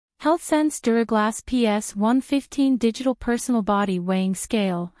HealthSense Dura-Glass PS115 Digital Personal Body Weighing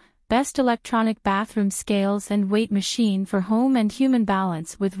Scale, Best Electronic Bathroom Scales and Weight Machine for Home and Human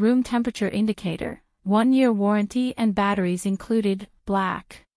Balance with Room Temperature Indicator, 1-year warranty and batteries included,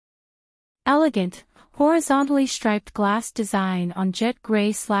 black. Elegant, horizontally striped glass design on jet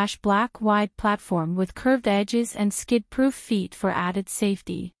gray/black wide platform with curved edges and skid-proof feet for added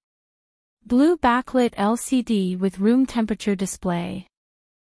safety. Blue backlit LCD with room temperature display.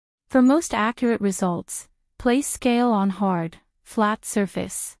 For most accurate results, place scale on hard, flat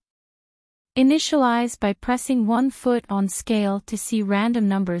surface. Initialize by pressing one foot on scale to see random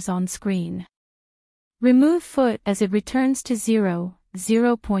numbers on screen. Remove foot as it returns to 0,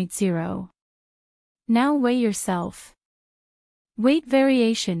 0.0. Now weigh yourself. Weight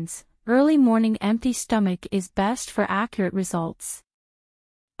variations. Early morning empty stomach is best for accurate results.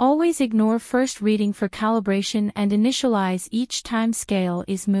 Always ignore first reading for calibration and initialize each time scale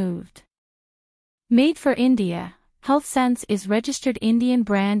is moved. Made for India, HealthSense is registered Indian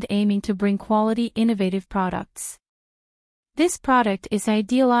brand aiming to bring quality innovative products. This product is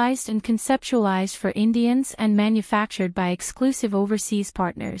idealized and conceptualized for Indians and manufactured by exclusive overseas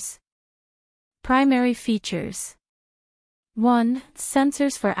partners. Primary features. 1.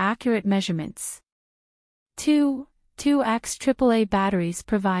 Sensors for accurate measurements. 2. 2x AAA batteries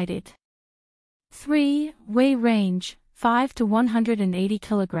provided. 3. Weigh range, 5 to 180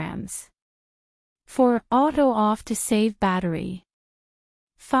 kilograms. 4. Auto off to save battery.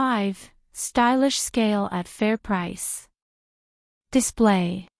 5. Stylish scale at fair price.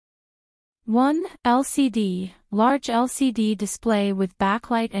 Display. 1. LCD, large LCD display with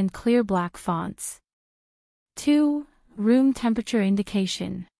backlight and clear black fonts. 2. Room temperature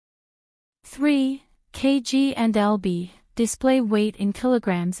indication. 3. kg and lb, display weight in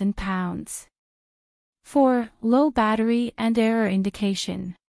kilograms and pounds. 4. Low battery and error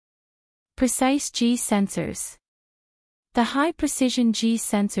indication. Precise G sensors. The high-precision G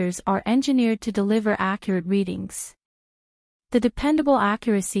sensors are engineered to deliver accurate readings. The dependable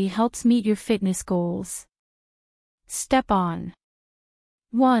accuracy helps meet your fitness goals. Step on.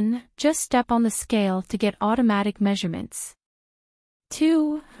 1. Just step on the scale to get automatic measurements.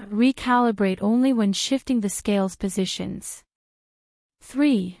 2. Recalibrate only when shifting the scale's positions.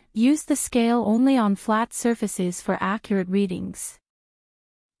 3. Use the scale only on flat surfaces for accurate readings.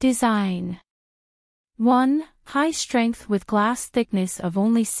 Design. 1. High strength with glass thickness of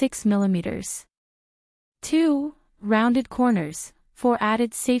only 6 mm. 2. Rounded corners, for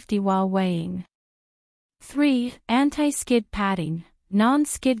added safety while weighing. 3. Anti-skid padding,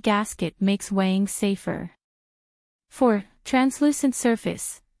 non-skid gasket makes weighing safer. 4. Translucent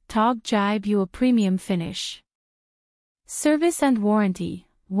surface, TOG jibe you a premium finish. Service and warranty.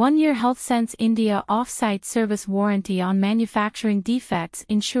 1-year HealthSense India off-site service warranty on manufacturing defects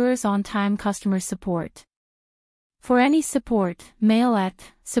ensures on-time customer support. For any support, mail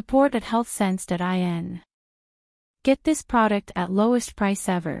at support@healthsense.in. Get this product at lowest price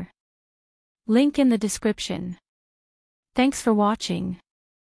ever. Link in the description. Thanks for watching.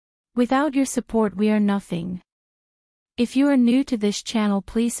 Without your support we are nothing. If you are new to this channel,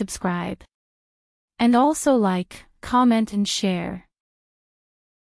 please subscribe. And also like, comment and share.